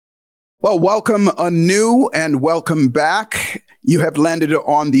Well, welcome anew and welcome back. You have landed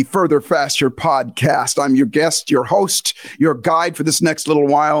on the Further Faster podcast. I'm your guest, your host, your guide for this next little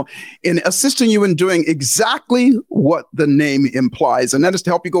while in assisting you in doing exactly what the name implies, and that is to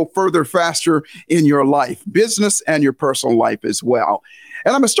help you go further, faster in your life, business, and your personal life as well.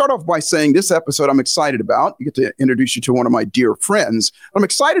 And I'm going to start off by saying this episode I'm excited about. I get to introduce you to one of my dear friends. I'm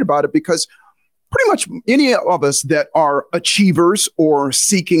excited about it because pretty much any of us that are achievers or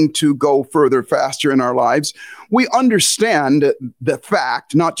seeking to go further, faster in our lives, we understand the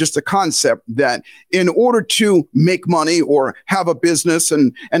fact, not just the concept, that in order to make money or have a business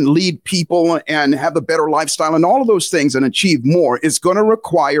and lead people and have a better lifestyle and all of those things and achieve more is going to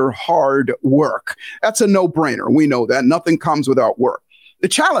require hard work. That's a no-brainer. We know that. Nothing comes without work. The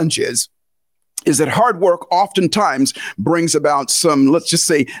challenge is that hard work oftentimes brings about some, let's just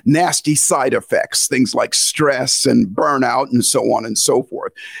say, nasty side effects, things like stress and burnout and so on and so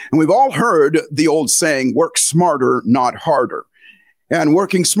forth. And we've all heard the old saying, work smarter, not harder. And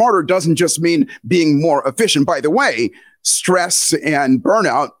working smarter doesn't just mean being more efficient. By the way, stress and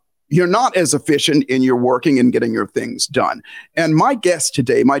burnout, you're not as efficient in your working and getting your things done. And my guest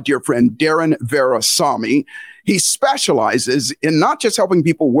today, my dear friend, Darren Virassammy, he specializes in not just helping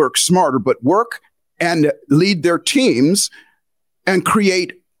people work smarter, but work and lead their teams and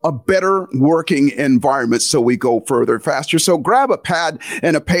create a better working environment so we go further, faster. So grab a pad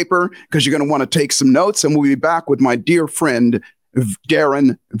and a paper because you're going to want to take some notes, and we'll be back with my dear friend,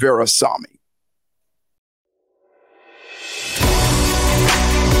 Darren Virassammy.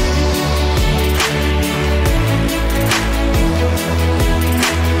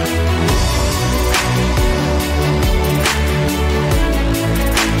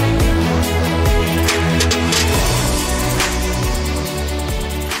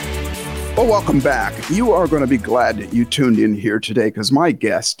 Well, welcome back. You are going to be glad that you tuned in here today because my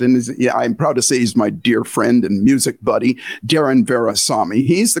guest, and I'm proud to say he's my dear friend and music buddy, Darren Virassammy.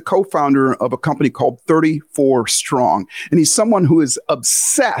 He's the co-founder of a company called 34 Strong, and he's someone who is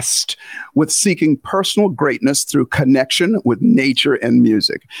obsessed with seeking personal greatness through connection with nature and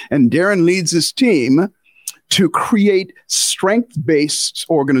music. And Darren leads his team to create strength-based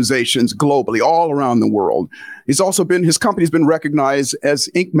organizations globally, all around the world. His company's been recognized as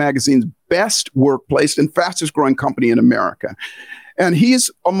Inc. magazine's best workplace and fastest growing company in America. And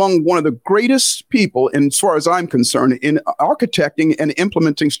he's among one of the greatest people, as far as I'm concerned, in architecting and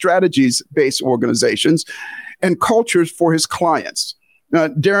implementing strategies-based organizations and cultures for his clients.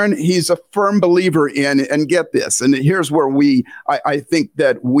 Darren, he's a firm believer in, and get this, and here's where I think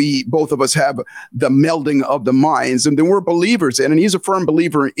that we, both of us have the melding of the minds, and then we're believers in, and he's a firm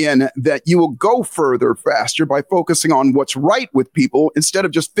believer in that you will go further, faster by focusing on what's right with people instead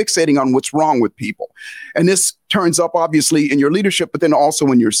of just fixating on what's wrong with people. And this turns up obviously in your leadership, but then also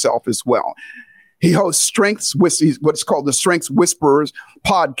in yourself as well. He hosts what's called the Strengths Whisperers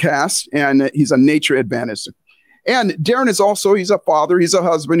podcast, and he's a nature advantage. And Darren is also, he's a father, he's a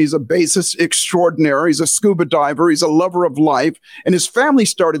husband, he's a bassist extraordinaire, he's a scuba diver, he's a lover of life, and his family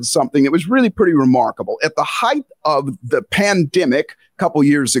started something that was really pretty remarkable. At the height of the pandemic a couple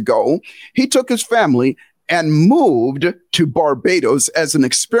years ago, he took his family and moved to Barbados as an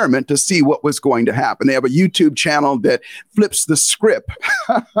experiment to see what was going to happen. They have a YouTube channel that flips the script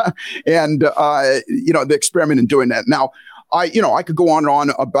and, the experiment in doing that. Now, I could go on and on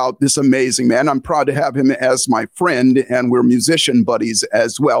about this amazing man. I'm proud to have him as my friend, and we're musician buddies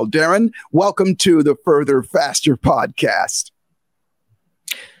as well. Darren, welcome to the Further Faster podcast.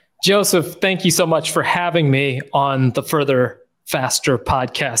 Joseph, thank you so much for having me on the Further Faster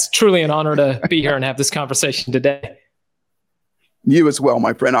podcast. Truly an honor to be here and have this conversation today. You as well,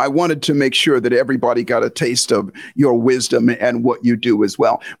 my friend. I wanted to make sure that everybody got a taste of your wisdom and what you do as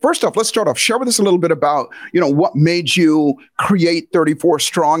well. First off, let's start off. Share with us a little bit about, what made you create 34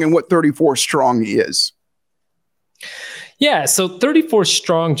 Strong and what 34 Strong is. Yeah, so 34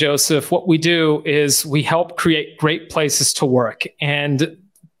 Strong, Joseph, what we do is we help create great places to work. And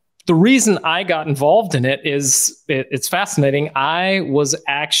the reason I got involved in it is it's fascinating. I was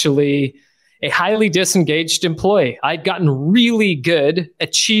actually a highly disengaged employee. I'd gotten really good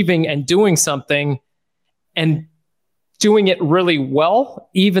achieving and doing something and doing it really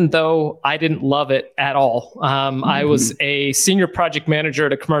well, even though I didn't love it at all. I was a senior project manager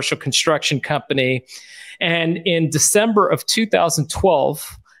at a commercial construction company. And in December of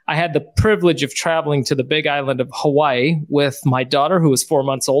 2012, I had the privilege of traveling to the big island of Hawaii with my daughter, who was 4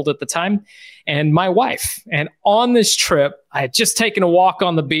 months old at the time, and my wife. And on this trip, I had just taken a walk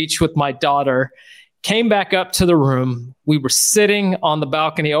on the beach with my daughter, came back up to the room. We were sitting on the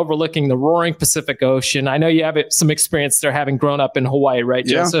balcony overlooking the roaring Pacific Ocean. I know you have some experience there having grown up in Hawaii, right,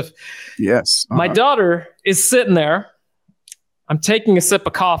 Joseph? Yes. My daughter is sitting there. I'm taking a sip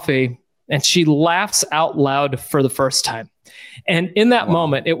of coffee, and she laughs out loud for the first time. And in that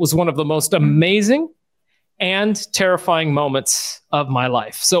moment, it was one of the most amazing and terrifying moments of my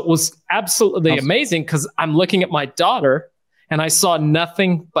life. So it was absolutely amazing because I'm looking at my daughter and I saw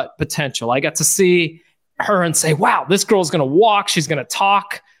nothing but potential. I got to see her and say, wow, this girl's going to walk. She's going to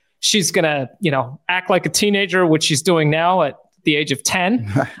talk. She's going to, act like a teenager, which she's doing now at the age of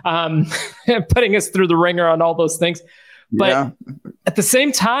 10, putting us through the ringer on all those things. But at the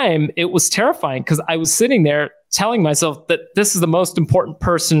same time, it was terrifying because I was sitting there telling myself that this is the most important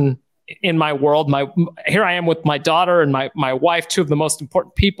person in my world. Here I am with my daughter and my wife, two of the most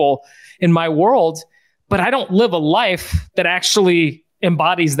important people in my world, but I don't live a life that actually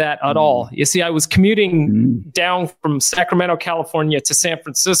embodies that at all. You see, I was commuting down from Sacramento, California to San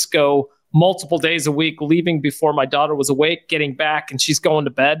Francisco multiple days a week, leaving before my daughter was awake, getting back, and she's going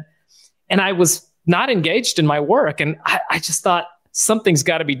to bed. And I was not engaged in my work. And I just thought something's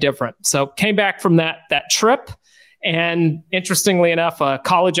got to be different. So came back from that trip. And interestingly enough, a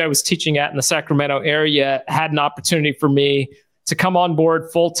college I was teaching at in the Sacramento area had an opportunity for me to come on board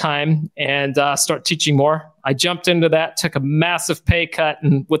full time and start teaching more. I jumped into that, took a massive pay cut,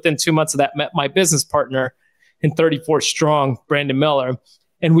 and within 2 months of that, met my business partner in 34 Strong, Brandon Miller.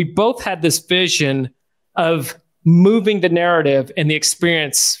 And we both had this vision of moving the narrative and the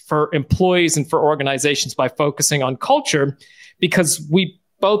experience for employees and for organizations by focusing on culture, because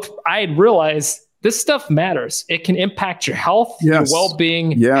I had realized this stuff matters. It can impact your health, your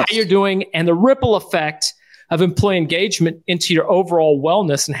well-being, how you're doing, and the ripple effect of employee engagement into your overall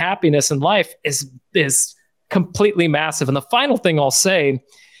wellness and happiness in life is completely massive. And the final thing I'll say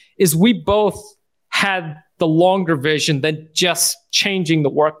is we both had the longer vision than just changing the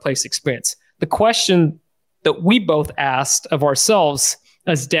workplace experience. The question that we both asked of ourselves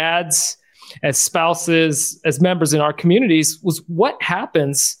as dads, as spouses, as members in our communities was, what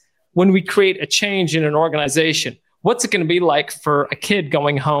happens when we create a change in an organization? What's it going to be like for a kid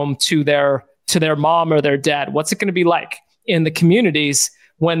going home to their mom or their dad? What's it going to be like in the communities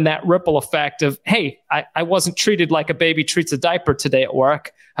when that ripple effect of, hey, I wasn't treated like a baby treats a diaper today at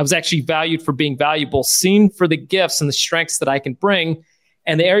work. I was actually valued for being valuable, seen for the gifts and the strengths that I can bring.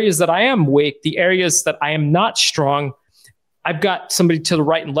 And the areas that I am weak, the areas that I am not strong, I've got somebody to the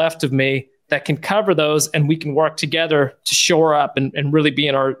right and left of me that can cover those, and we can work together to shore up and really be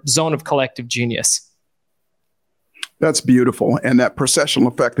in our zone of collective genius. That's beautiful. And that processional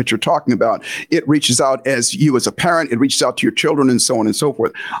effect that you're talking about, it reaches out as you as a parent, it reaches out to your children and so on and so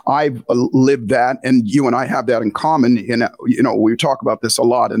forth. I've lived that, and you and I have that in common. We talk about this a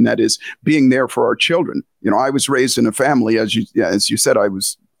lot, and that is being there for our children. I was raised in a family, as you said, I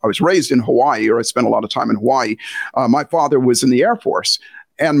was raised in Hawaii, or I spent a lot of time in Hawaii. My father was in the Air Force,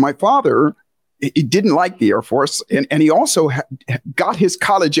 and my father, he didn't like the Air Force, and he also got his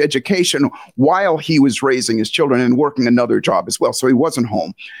college education while he was raising his children and working another job as well. So he wasn't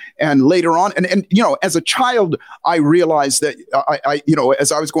home. And later on, and as a child, I realized that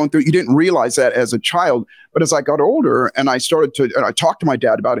as I was going through, you didn't realize that as a child, but as I got older and I talked to my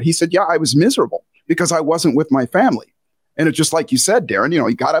dad about it, he said, yeah, I was miserable because I wasn't with my family. And it's just like you said, Darren,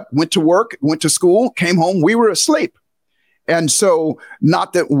 he got up, went to work, went to school, came home, we were asleep. And so,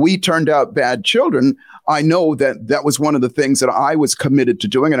 not that we turned out bad children, I know that was one of the things that I was committed to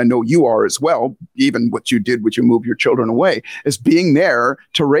doing, and I know you are as well, even what you did, which you moved your children away, is being there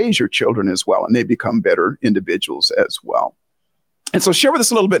to raise your children as well, and they become better individuals as well. And so share with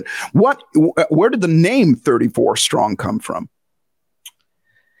us a little bit, where did the name 34 Strong come from?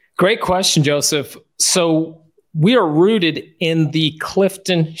 Great question, Joseph. So we are rooted in the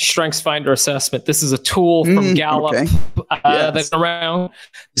Clifton StrengthsFinder assessment. This is a tool from Gallup that's around.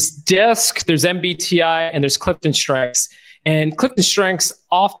 There's DISC, there's MBTI, and there's Clifton Strengths. And Clifton Strengths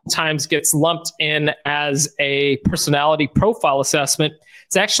oftentimes gets lumped in as a personality profile assessment.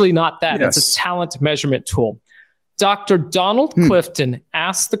 It's actually not that. Yes. It's a talent measurement tool. Dr. Donald Clifton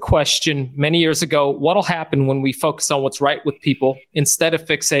asked the question many years ago, what'll happen when we focus on what's right with people instead of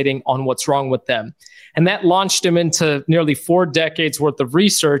fixating on what's wrong with them? And that launched him into nearly 4 decades worth of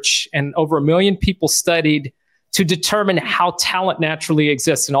research, and over 1 million people studied to determine how talent naturally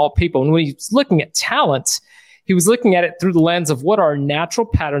exists in all people. And when he was looking at talent, he was looking at it through the lens of what are natural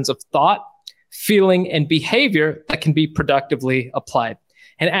patterns of thought, feeling, and behavior that can be productively applied.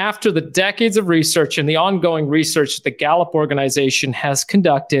 And after the decades of research and the ongoing research the Gallup organization has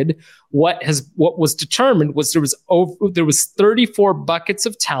conducted, what was determined was there was 34 buckets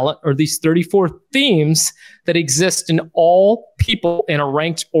of talent, or these 34 themes that exist in all people in a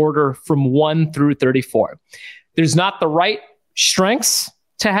ranked order from 1 through 34. There's not the right strengths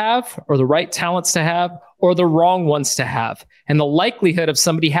to have, or the right talents to have, or the wrong ones to have. And the likelihood of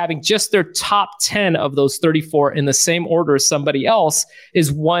somebody having just their top 10 of those 34 in the same order as somebody else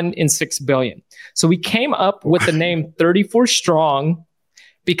is 1 in 6 billion. So we came up with the name 34 Strong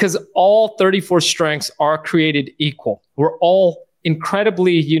because all 34 strengths are created equal. We're all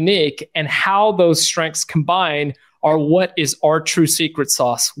incredibly unique, and how those strengths combine are what is our true secret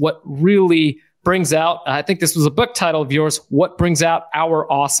sauce, what really brings out, I think this was a book title of yours, what brings out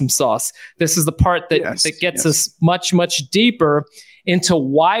our awesome sauce. This is the part that gets us much, much deeper into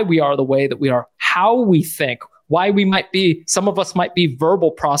why we are the way that we are, how we think, why we might be, some of us might be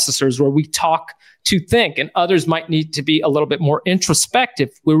verbal processors where we talk to think, and others might need to be a little bit more introspective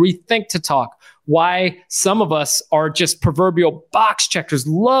where we think to talk. Why some of us are just proverbial box checkers,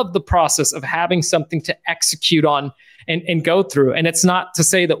 love the process of having something to execute on and go through. And it's not to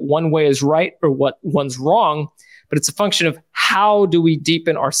say that one way is right or what one's wrong, but it's a function of how do we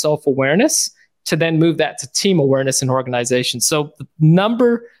deepen our self-awareness to then move that to team awareness and organization. So the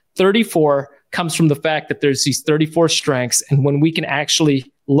number 34 comes from the fact that there's these 34 strengths. And when we can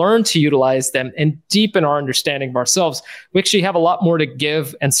actually learn to utilize them and deepen our understanding of ourselves, we actually have a lot more to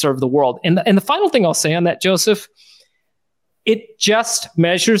give and serve the world. And the final thing I'll say on that, Joseph, it just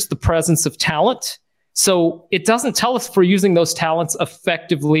measures the presence of talent. So it doesn't tell us if we're using those talents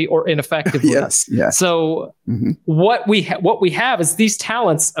effectively or ineffectively. Yes. So what we have is these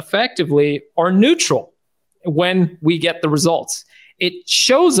talents effectively are neutral when we get the results. It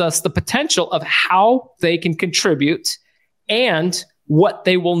shows us the potential of how they can contribute and what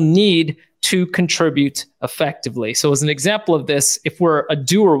they will need to contribute effectively. So as an example of this, if we're a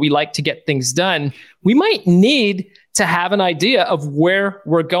doer, we like to get things done, we might need to have an idea of where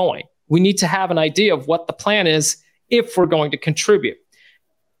we're going. We need to have an idea of what the plan is if we're going to contribute.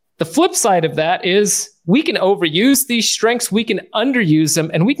 The flip side of that is we can overuse these strengths, we can underuse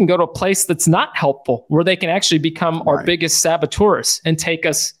them, and we can go to a place that's not helpful, where they can actually become our biggest saboteurs and take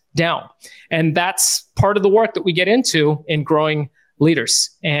us down. And that's part of the work that we get into in growing leaders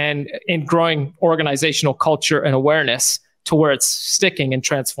and in growing organizational culture and awareness to where it's sticking and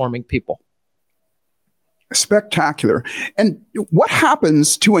transforming people. Spectacular. And what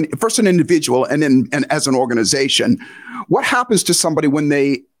happens to first an individual and then as an organization, what happens to somebody when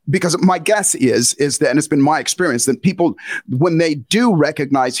they, because my guess is that, and it's been my experience, that people, when they do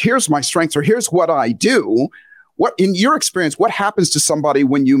recognize, here's my strengths or here's what I do, what, in your experience, what happens to somebody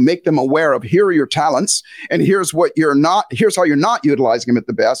when you make them aware of, here are your talents, and here's what you're not, here's how you're not utilizing them at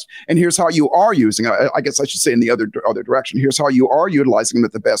the best, and here's how you are using it. I guess I should say in the other direction, here's how you are utilizing them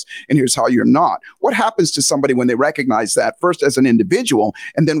at the best, and here's how you're not. What happens to somebody when they recognize that, first as an individual,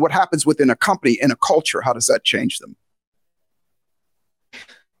 and then what happens within a company, in a culture? How does that change them?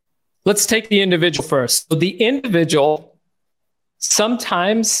 Let's take the individual first. So the individual,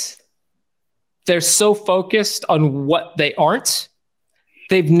 sometimes they're so focused on what they aren't,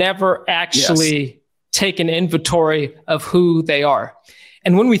 they've never actually taken inventory of who they are.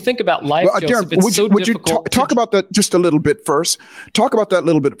 And when we think about life, Joseph, Darren, it's so difficult. Talk about that just a little bit first. Talk about that a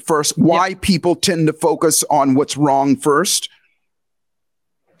little bit first. Why people tend to focus on what's wrong first.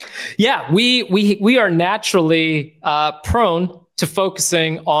 Yeah, we are naturally prone to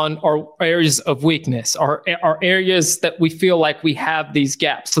focusing on our areas of weakness, our areas that we feel like we have these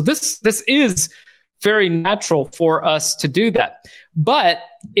gaps. So this is very natural for us to do that. But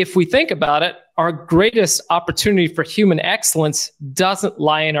if we think about it, our greatest opportunity for human excellence doesn't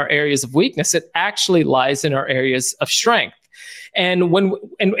lie in our areas of weakness. It actually lies in our areas of strength. And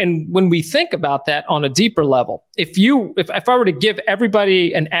when we think about that on a deeper level, if I were to give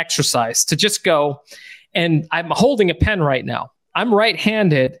everybody an exercise to just go, and I'm holding a pen right now, I'm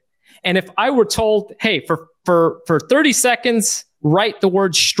right-handed, and if I were told, hey, for 30 seconds, write the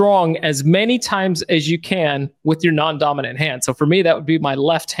word strong as many times as you can with your non-dominant hand. So for me, that would be my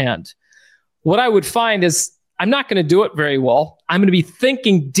left hand. What I would find is I'm not going to do it very well. I'm going to be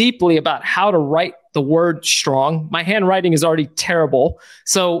thinking deeply about how to write the word strong. My handwriting is already terrible.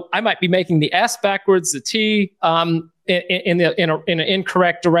 So I might be making the S backwards, the T in an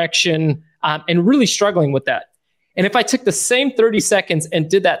incorrect direction, and really struggling with that. And if I took the same 30 seconds and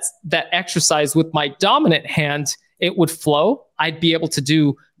did that exercise with my dominant hand, it would flow. I'd be able to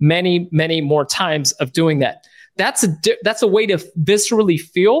do many, many more times of doing that. That's a way to viscerally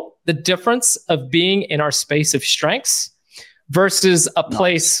feel the difference of being in our space of strengths versus a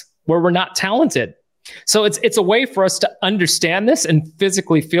place where we're not talented. So it's a way for us to understand this and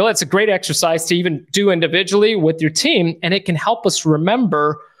physically feel it. It's a great exercise to even do individually with your team, and it can help us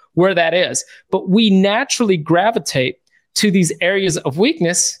remember where that is. But we naturally gravitate to these areas of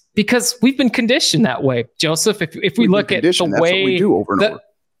weakness because we've been conditioned that way, Joseph. If we look at the way we do over and over.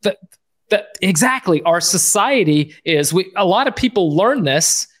 Exactly, our society is. A lot of people learn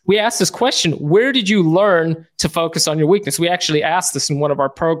this. We ask this question: where did you learn to focus on your weakness? We actually asked this in one of our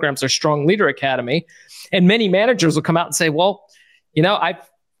programs, our Strong Leader Academy, and many managers will come out and say, "Well,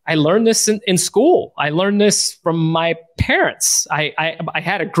 I learned this in school. I learned this from my parents. I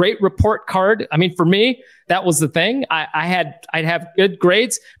had a great report card. I mean, for me, that was the thing. I'd have good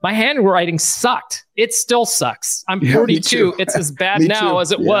grades. My handwriting sucked. It still sucks. I'm 42. It's as bad now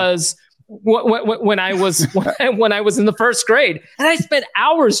as it was when I was in the first grade. And I spent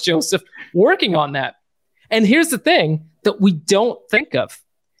hours, Joseph, working on that. And here's the thing that we don't think of.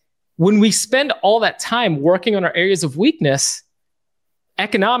 When we spend all that time working on our areas of weakness,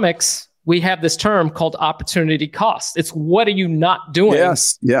 economics, we have this term called opportunity cost. It's what are you not doing?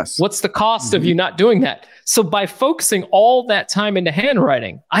 Yes. What's the cost of you not doing that? So by focusing all that time into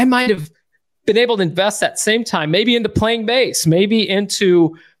handwriting, I might have been able to invest that same time, maybe into playing bass, maybe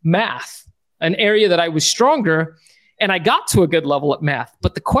into math, an area that I was stronger, and I got to a good level at math.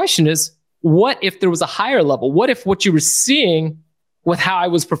 But the question is, what if there was a higher level? What if what you were seeing with how I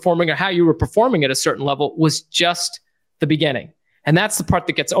was performing or how you were performing at a certain level was just the beginning? And that's the part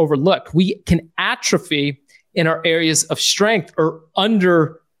that gets overlooked. We can atrophy in our areas of strength or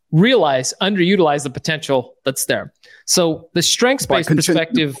underutilize the potential that's there. So the strengths-based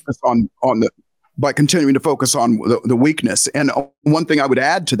perspective by continuing to focus on the weakness. And one thing I would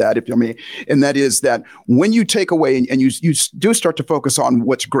add to that, if I may, and that is that when you take away and you do start to focus on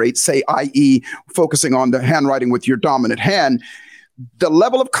what's great, say, i.e., focusing on the handwriting with your dominant hand, the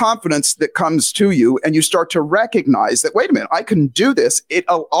level of confidence that comes to you, and you start to recognize that, wait a minute, I can do this. It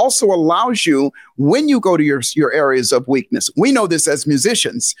also allows you, when you go to your areas of weakness, we know this as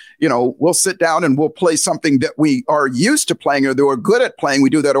musicians, we'll sit down and we'll play something that we are used to playing or that we're good at playing.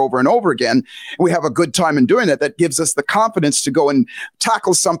 We do that over and over again. We have a good time in doing that. That gives us the confidence to go and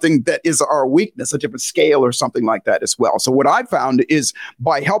tackle something that is our weakness, a different scale or something like that as well. So what I found is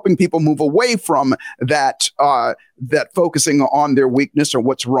by helping people move away from that focusing on their weakness or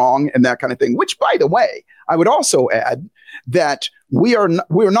what's wrong and that kind of thing, which, by the way, I would also add that we're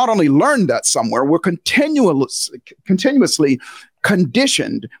not only learned that somewhere, we're continuously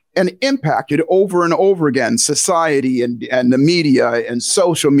conditioned and impacted over and over again, society and the media and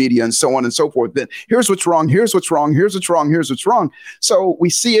social media and so on and so forth. That here's what's wrong, here's what's wrong, here's what's wrong, here's what's wrong. So we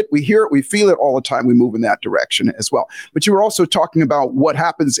see it, we hear it, we feel it all the time. We move in that direction as well. But you were also talking about what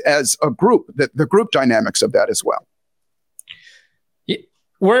happens as a group, the group dynamics of that as well.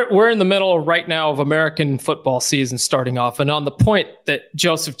 We're in the middle right now of American football season starting off. And on the point that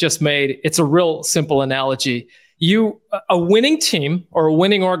Joseph just made, it's a real simple analogy. A winning team or a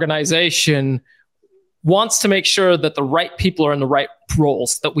winning organization wants to make sure that the right people are in the right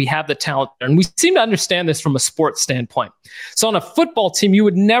roles, that we have the talent. And we seem to understand this from a sports standpoint. So on a football team, you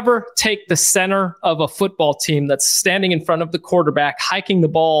would never take the center of a football team that's standing in front of the quarterback, hiking the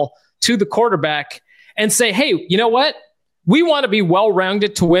ball to the quarterback and say, hey, you know what? We want to be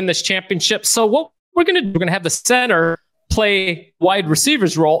well-rounded to win this championship. So what we're going to do, we're going to have the center play wide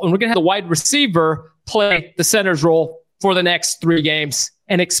receiver's role, and we're going to have the wide receiver play the center's role for the next 3 games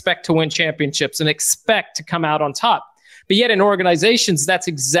and expect to win championships and expect to come out on top. But yet in organizations, that's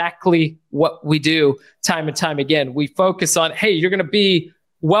exactly what we do time and time again. We focus on, hey, you're going to be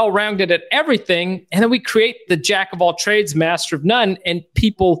well-rounded at everything, and then we create the jack of all trades, master of none, and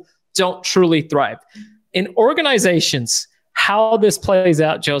people don't truly thrive. In organizations, how this plays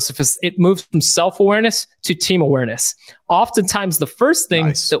out, Joseph, is it moves from self-awareness to team awareness. Oftentimes, the first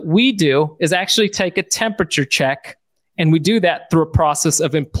thing that we do is actually take a temperature check, and we do that through a process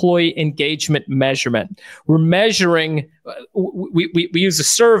of employee engagement measurement. We're measuring, we use a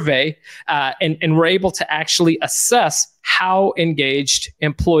survey, and we're able to actually assess how engaged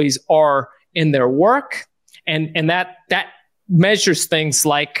employees are in their work, and that measures things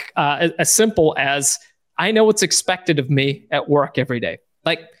like as simple as, I know what's expected of me at work every day.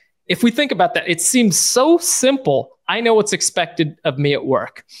 Like, if we think about that, it seems so simple. I know what's expected of me at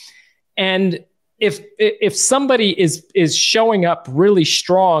work. And if somebody is showing up really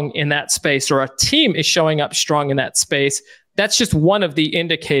strong in that space, or a team is showing up strong in that space, that's just one of the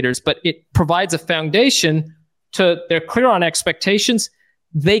indicators, but it provides a foundation to they're clear on expectations.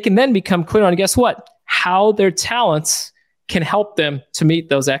 They can then become clear on, guess what? How their talents can help them to meet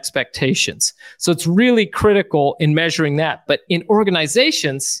those expectations. So it's really critical in measuring that. But in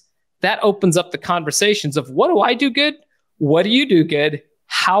organizations, that opens up the conversations of, what do I do good? What do you do good?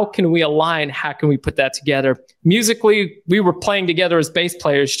 How can we align? How can we put that together? Musically, we were playing together as bass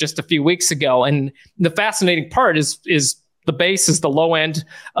players just a few weeks ago. And the fascinating part is the bass is the low end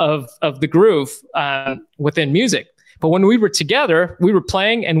of the groove within music. But when we were together, we were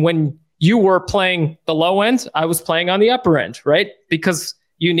playing, and when you were playing the low end, I was playing on the upper end, right? Because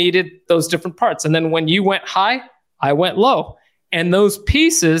you needed those different parts. And then when you went high, I went low. And those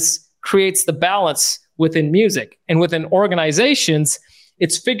pieces creates the balance within music. And within organizations,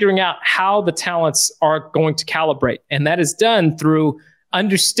 it's figuring out how the talents are going to calibrate. And that is done through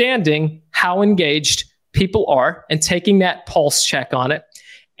understanding how engaged people are and taking that pulse check on it,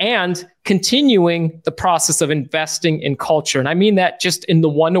 and continuing the process of investing in culture. And I mean that just in the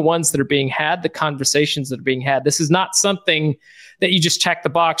one-to-ones that are being had, the conversations that are being had. This is not something that you just check the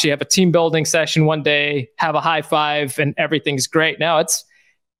box. You have a team building session one day, have a high five, and everything's great. No, it's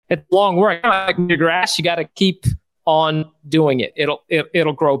long work. Like your grass, you got to keep on doing it.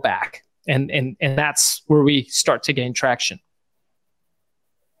 It'll grow back. And that's where we start to gain traction.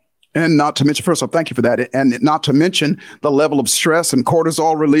 And not to mention, first of all, thank you for that. And not to mention the level of stress and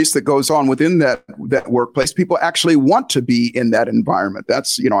cortisol release that goes on within that workplace. People actually want to be in that environment.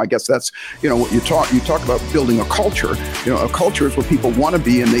 That's, I guess that's, what you talk about building a culture. A culture is where people want to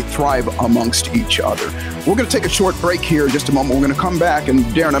be and they thrive amongst each other. We're going to take a short break here in just a moment. We're going to come back. And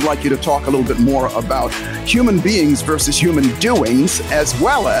Darren, I'd like you to talk a little bit more about human beings versus human doings, as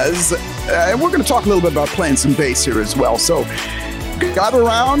well as, we're going to talk a little bit about playing some bass here as well. So, gather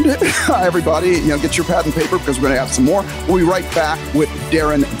around, everybody, get your pad and paper, because we're going to have some more. We'll be right back with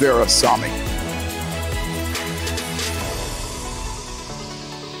Darren Virassammy.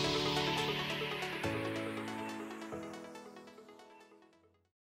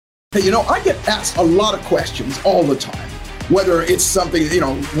 Hey, I get asked a lot of questions all the time, whether it's something,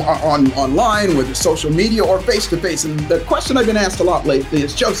 online, whether social media or face-to-face. And the question I've been asked a lot lately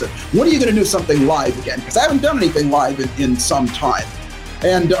is, Joseph, when are you going to do something live again? Because I haven't done anything live in some time.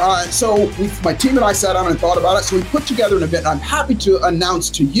 And so my team and I sat down and thought about it. So we put together an event. And I'm happy to announce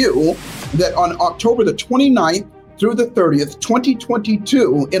to you that on October the 29th through the 30th,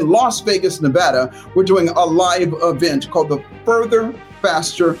 2022, in Las Vegas, Nevada, we're doing a live event called the Further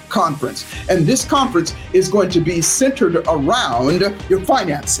Faster Conference. And this conference is going to be centered around your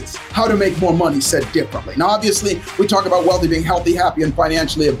finances, how to make more money, said differently. Now, obviously, we talk about wealthy, being healthy, happy, and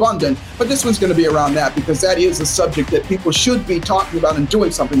financially abundant, but this one's going to be around that, because that is a subject that people should be talking about and doing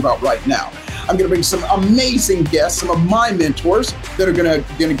something about right now. I'm going to bring some amazing guests, some of my mentors that are going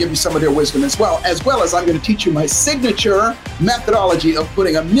to give you some of their wisdom as well as I'm going to teach you my signature methodology of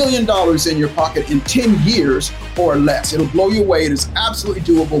putting $1 million in your pocket in 10 years or less. It'll blow you away. It is absolutely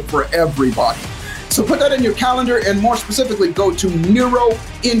doable for everybody. So put that in your calendar, and more specifically, go to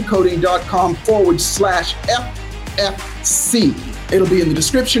neuroencoding.com/FFC. It'll be in the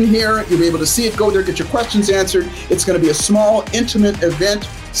description here. You'll be able to see it. Go there, get your questions answered. It's going to be a small, intimate event.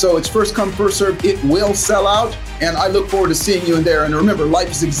 So it's first come, first serve. It will sell out. And I look forward to seeing you in there. And remember,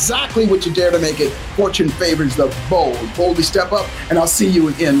 life is exactly what you dare to make it. Fortune favors the bold. Boldly step up, and I'll see you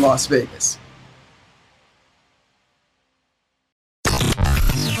in Las Vegas.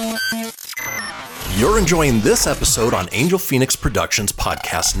 You're enjoying this episode on Angel Phoenix Productions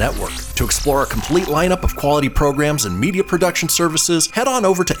Podcast Network. To explore a complete lineup of quality programs and media production services, head on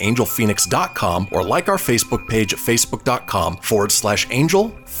over to angelphoenix.com or like our Facebook page at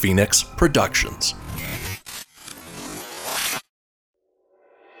facebook.com/Angel Phoenix Productions.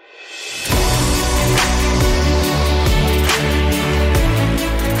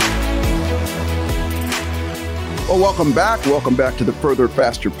 Well, welcome back. Welcome back to the Further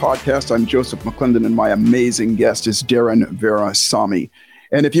Faster podcast. I'm Joseph McClendon, and my amazing guest is Darren Virassammy.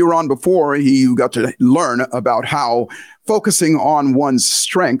 And if you were on before, you got to learn about how focusing on one's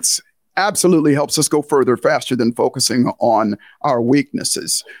strengths absolutely helps us go further faster than focusing on our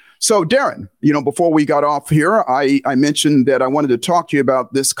weaknesses. So, Darren, before we got off here, I mentioned that I wanted to talk to you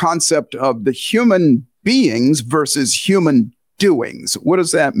about this concept of the human beings versus human doings. What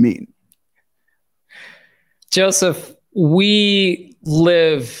does that mean? Joseph, we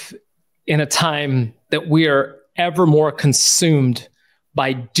live in a time that we are ever more consumed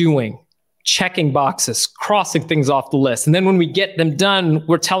by doing, checking boxes, crossing things off the list. And then when we get them done,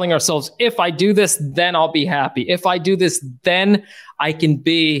 we're telling ourselves, if I do this, then I'll be happy. If I do this, then I can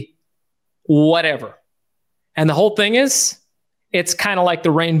be whatever. And the whole thing is, it's kind of like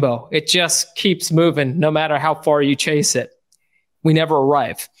the rainbow. It just keeps moving no matter how far you chase it. We never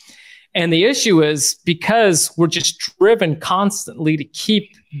arrive. And the issue is because we're just driven constantly to keep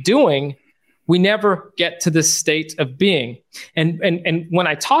doing, we never get to this state of being. And when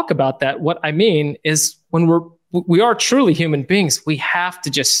I talk about that, what I mean is when we are truly human beings, we have to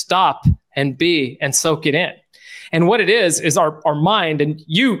just stop and be and soak it in. And what it is our mind, and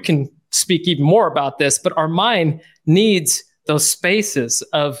you can speak even more about this, but our mind needs those spaces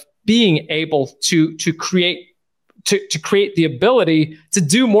of being able to create the ability to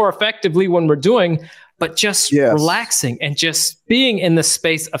do more effectively when we're doing, but just relaxing and just being in the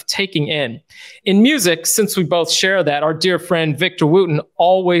space of taking in. In music, since we both share that, our dear friend Victor Wooten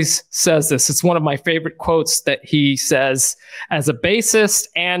always says this. It's one of my favorite quotes that he says as a bassist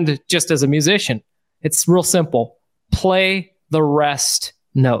and just as a musician. It's real simple. Play the rest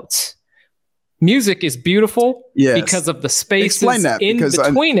notes. Music is beautiful because of the spaces in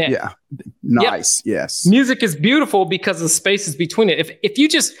between it. Yeah. Nice. Yep. Yes. Music is beautiful because of the spaces between it. If you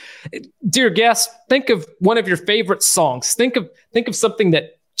just, dear guest, think of one of your favorite songs. Think of something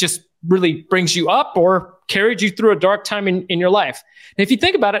that just really brings you up or carried you through a dark time in your life. And if you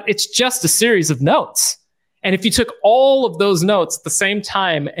think about it, it's just a series of notes. And if you took all of those notes at the same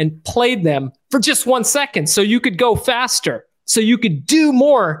time and played them for just 1 second so you could go faster, so you could do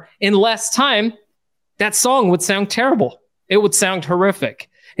more in less time, that song would sound terrible. It would sound horrific.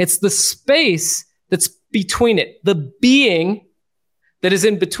 It's the space that's between it, the being that is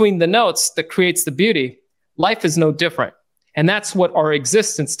in between the notes that creates the beauty. Life is no different. And that's what our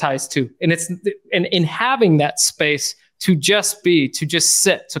existence ties to. And it's in having that space to just be, to just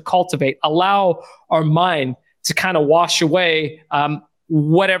sit, to cultivate, allow our mind to kind of wash away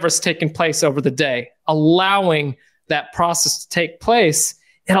whatever's taken place over the day, allowing that process to take place.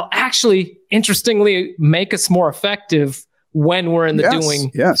 It'll actually, interestingly, make us more effective when we're in the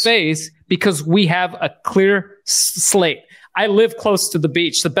doing phase because we have a clear slate. I live close to the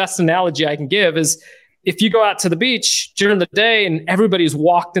beach. The best analogy I can give is if you go out to the beach during the day and everybody's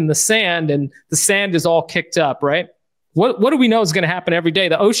walked in the sand and the sand is all kicked up, right? What do we know is going to happen every day?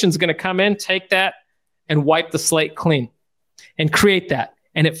 The ocean's going to come in, take that, and wipe the slate clean and create that.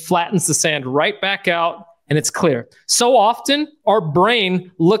 And it flattens the sand right back out. And it's clear. So often our brain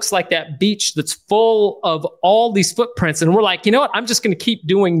looks like that beach that's full of all these footprints. And we're like, you know what? I'm just going to keep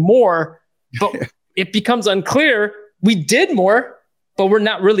doing more. But it becomes unclear. We did more, but we're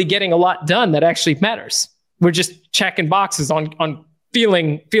not really getting a lot done that actually matters. We're just checking boxes on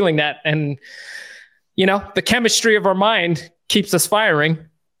feeling that. And, you know, the chemistry of our mind keeps us firing.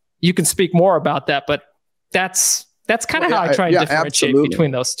 You can speak more about that, but that's kind of how I try and differentiate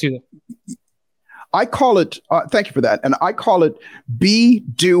between those two. I call it, thank you for that. And I call it be,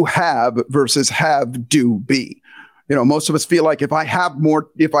 do, have versus have, do, be. You know, most of us feel like if I have more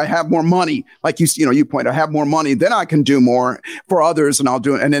money, like you point, I have more money, then I can do more for others and I'll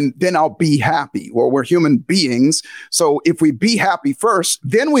do it. And then I'll be happy. Well, we're human beings. So if we be happy first,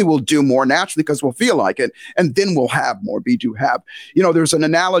 then we will do more naturally because we'll feel like it. And then we'll have more, be, do, have. You know, there's an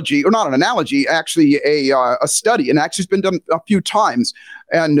analogy, or not an analogy, actually a study, and actually it's been done a few times.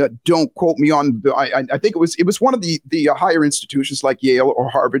 And don't quote me on, I think it was one of the higher institutions like Yale or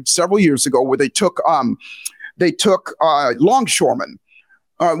Harvard several years ago where they took longshoremen,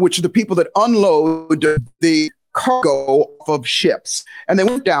 which are the people that unload the cargo off of ships. And they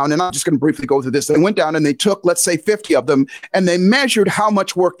went down, and I'm just going to briefly go through this. They went down and they took, let's say, 50 of them, and they measured how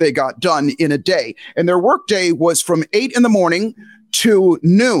much work they got done in a day. And their work day was from 8 in the morning to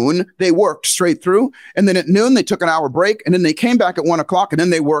noon. They worked straight through. And then at noon, they took an hour break. And then they came back at 1 o'clock, and then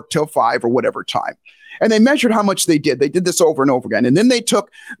they worked till 5 or whatever time. And they measured how much they did. They did this over and over again. And then they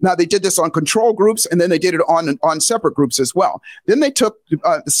did this on control groups, and then they did it on separate groups as well. Then they took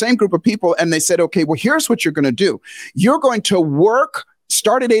the same group of people and they said, okay, well, here's what you're going to do. You're going to work,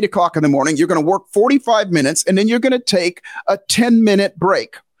 start at 8 o'clock in the morning. You're going to work 45 minutes, and then you're going to take a 10-minute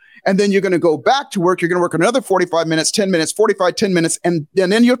break. And then you're going to go back to work. You're going to work another 45 minutes, 10 minutes, 45, 10 minutes. And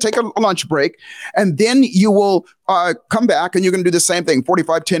then you'll take a lunch break. And then you will come back and you're going to do the same thing,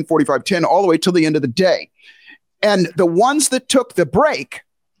 45, 10, 45, 10, all the way till the end of the day. And the ones that took the break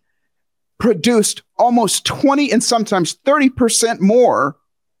produced almost 20 and sometimes 30% more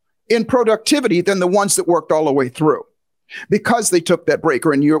in productivity than the ones that worked all the way through. Because they took that break,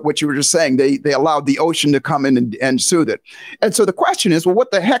 or in what you were just saying, they allowed the ocean to come in and soothe it. And so the question is, well,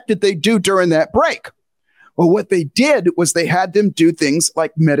 what the heck did they do during that break? Well, what they did was they had them do things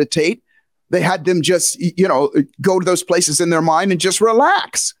like meditate. They had them just, go to those places in their mind and just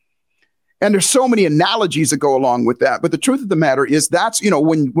relax. And there's so many analogies that go along with that. But the truth of the matter is that's,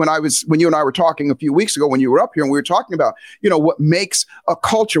 when you and I were talking a few weeks ago, when you were up here and we were talking about, what makes a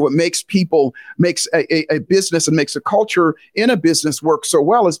culture, what makes people, makes a business and makes a culture in a business work so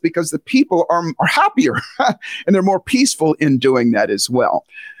well is because the people are happier and they're more peaceful in doing that as well.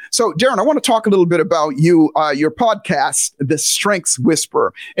 So, Darren, I want to talk a little bit about you, your podcast, The Strengths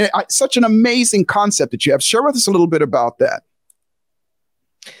Whisperer. Such an amazing concept that you have. Share with us a little bit about that.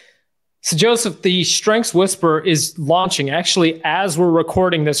 So, Joseph, the Strengths Whisperer is launching. Actually, as we're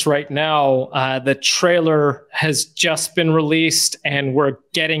recording this right now, the trailer has just been released and we're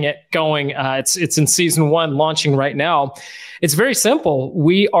getting it going. It's in season 1, launching right now. It's very simple.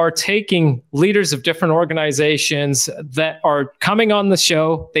 We are taking leaders of different organizations that are coming on the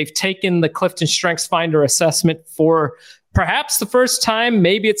show. They've taken the Clifton Strengths Finder assessment for perhaps the first time,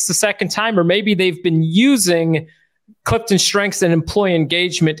 maybe it's the second time, or maybe they've been using Clifton Strengths and employee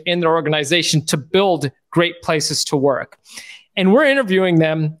engagement in their organization to build great places to work. And we're interviewing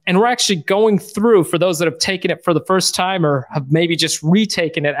them, and we're actually going through, for those that have taken it for the first time or have maybe just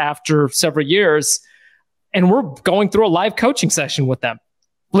retaken it after several years, and we're going through a live coaching session with them,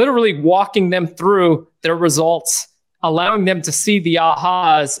 literally walking them through their results, allowing them to see the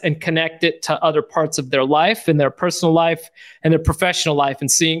ahas and connect it to other parts of their life and their personal life and their professional life,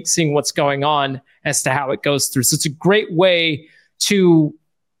 and seeing what's going on as to how it goes through. So it's a great way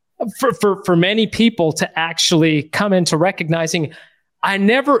for many people to actually come into recognizing, I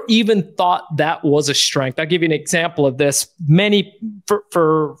never even thought that was a strength. I'll give you an example of this.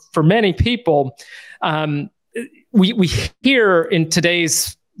 For many people, we hear in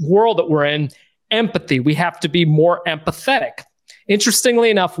today's world that we're in, empathy. We have to be more empathetic. Interestingly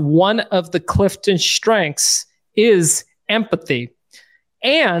enough, one of the Clifton Strengths is empathy.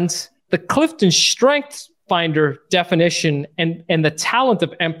 And the Clifton Strengths Finder definition and the talent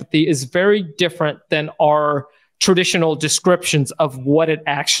of empathy is very different than our traditional descriptions of what it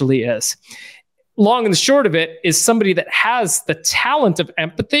actually is. Long and the short of it is, somebody that has the talent of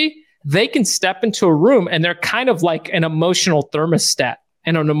empathy, they can step into a room and they're kind of like an emotional thermostat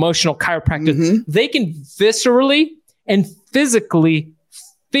and an emotional chiropractor. Mm-hmm. They can viscerally and physically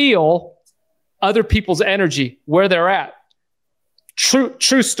feel other people's energy, where they're at.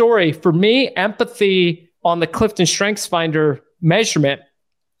 True story. For me, empathy on the Clifton Strengths Finder measurement,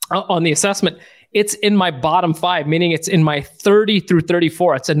 on the assessment, it's in my bottom 5, meaning it's in my 30 through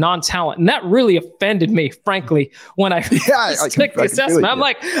 34. It's a non-talent. And that really offended me, frankly, when I took the assessment. I'm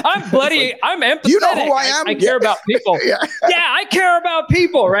like, I'm empathetic. You know who I am? I care about people. Yeah, I care about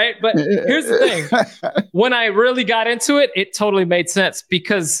people, right? But here's the thing. When I really got into it, it totally made sense,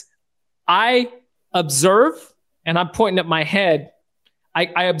 because I observe, and I'm pointing at my head.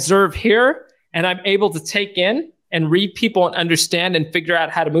 I observe here, and I'm able to take in and read people and understand and figure out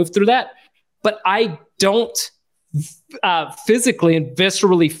how to move through that. But I don't physically and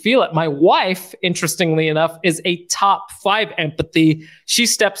viscerally feel it. My wife, interestingly enough, is a top 5 empathy. She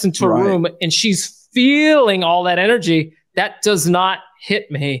steps into a room and she's feeling all that energy. That does not hit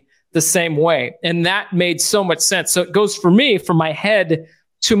me the same way. And that made so much sense. So it goes for me, from my head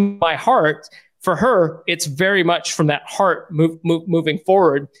to my heart. For her, it's very much from that heart moving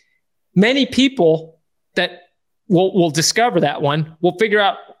forward. Many people that will discover that one will figure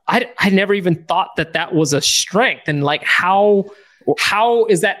out, I never even thought that was a strength. And like, how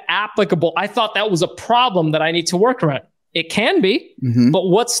is that applicable? I thought that was a problem that I need to work around. It can be, but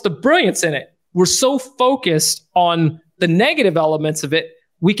what's the brilliance in it? We're so focused on the negative elements of it,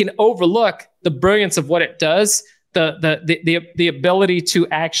 we can overlook the brilliance of what it does, the ability to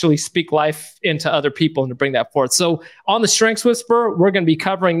actually speak life into other people and to bring that forth. So on the Strengths Whisperer, we're going to be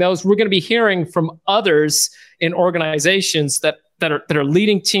covering those. We're going to be hearing from others in organizations that are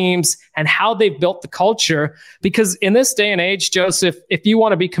leading teams and how they've built the culture. Because in this day and age, Joseph, if you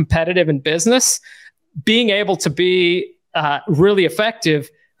want to be competitive in business, being able to be really effective,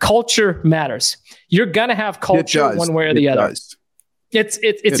 culture matters. You're going to have culture one way or the other. Does. It's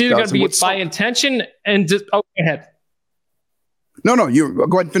either going to be by intention and just, go ahead. No, you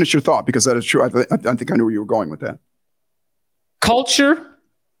go ahead and finish your thought, because that is true. I think I knew where you were going with that. Culture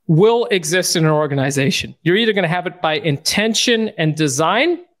will exist in an organization. You're either going to have it by intention and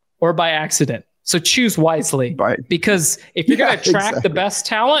design or by accident. So choose wisely, because if you're going to attract the best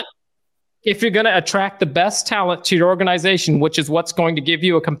talent, if you're going to attract the best talent to your organization, which is what's going to give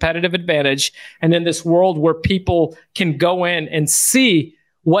you a competitive advantage, and in this world where people can go in and see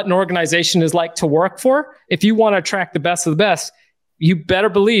what an organization is like to work for, if you want to attract the best of the best, you better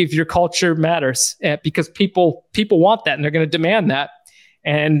believe your culture matters, because people want that and they're going to demand that.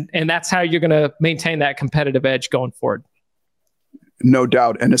 And that's how you're going to maintain that competitive edge going forward. No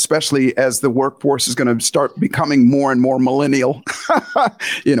doubt. And especially as the workforce is going to start becoming more and more millennial, that's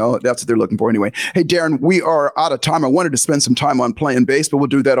what they're looking for anyway. Hey, Darren, we are out of time. I wanted to spend some time on playing bass, but we'll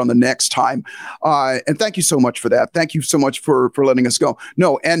do that on the next time. And thank you so much for that. Thank you so much for letting us go.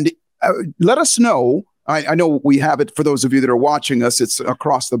 No, and let us know. I know we have it for those of you that are watching us. It's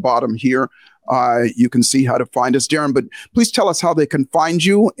across the bottom here. You can see how to find us, Darren, but please tell us how they can find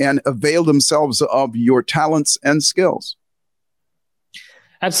you and avail themselves of your talents and skills.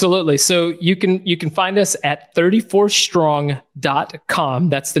 Absolutely. So you can find us at 34strong.com.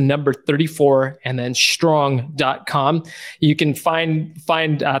 That's the number 34 and then strong.com. You can find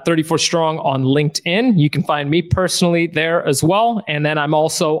 34 Strong on LinkedIn. You can find me personally there as well. And then I'm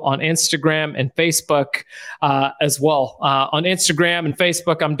also on Instagram and Facebook as well. On Instagram and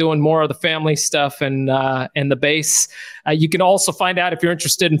Facebook, I'm doing more of the family stuff and the bass. You can also find out if you're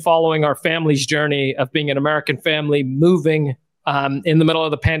interested in following our family's journey of being an American family moving in the middle of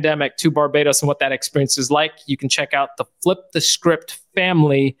the pandemic to Barbados and what that experience is like. You can check out the Flip the Script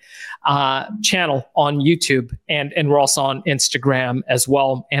family channel on YouTube, and we're also on Instagram as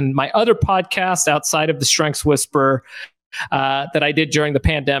well. And my other podcast outside of the Strengths Whisperer that I did during the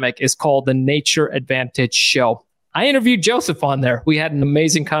pandemic is called the Nature Advantage Show. I interviewed Joseph on there. We had an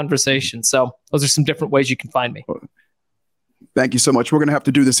amazing conversation. So those are some different ways you can find me. Thank you so much. We're going to have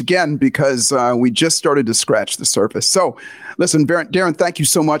to do this again because we just started to scratch the surface. So listen, Darren, thank you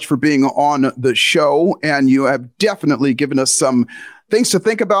so much for being on the show. And you have definitely given us some things to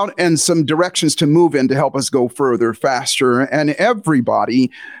think about and some directions to move in to help us go further, faster. And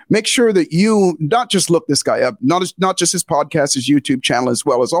everybody, make sure that you not just look this guy up, not just his podcast, his YouTube channel, as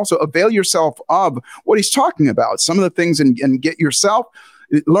well as also avail yourself of what he's talking about, some of the things, and get yourself.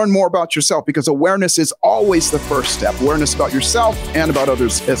 Learn more about yourself, because awareness is always the first step. Awareness about yourself and about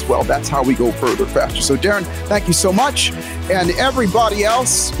others as well. That's how we go further, faster. So Darren, thank you so much. And everybody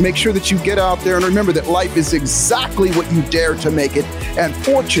else, make sure that you get out there and remember that life is exactly what you dare to make it. And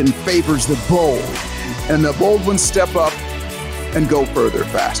fortune favors the bold. And the bold ones step up and go further,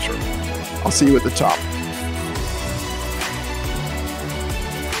 faster. I'll see you at the top.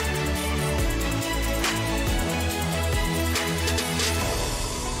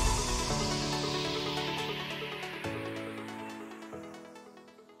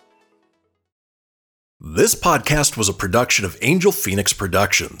 This podcast was a production of Angel Phoenix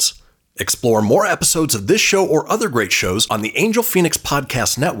Productions. Explore more episodes of this show or other great shows on the Angel Phoenix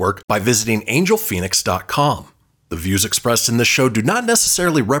Podcast Network by visiting angelphoenix.com. The views expressed in this show do not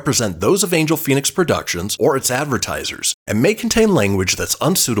necessarily represent those of Angel Phoenix Productions or its advertisers, and may contain language that's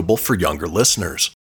unsuitable for younger listeners.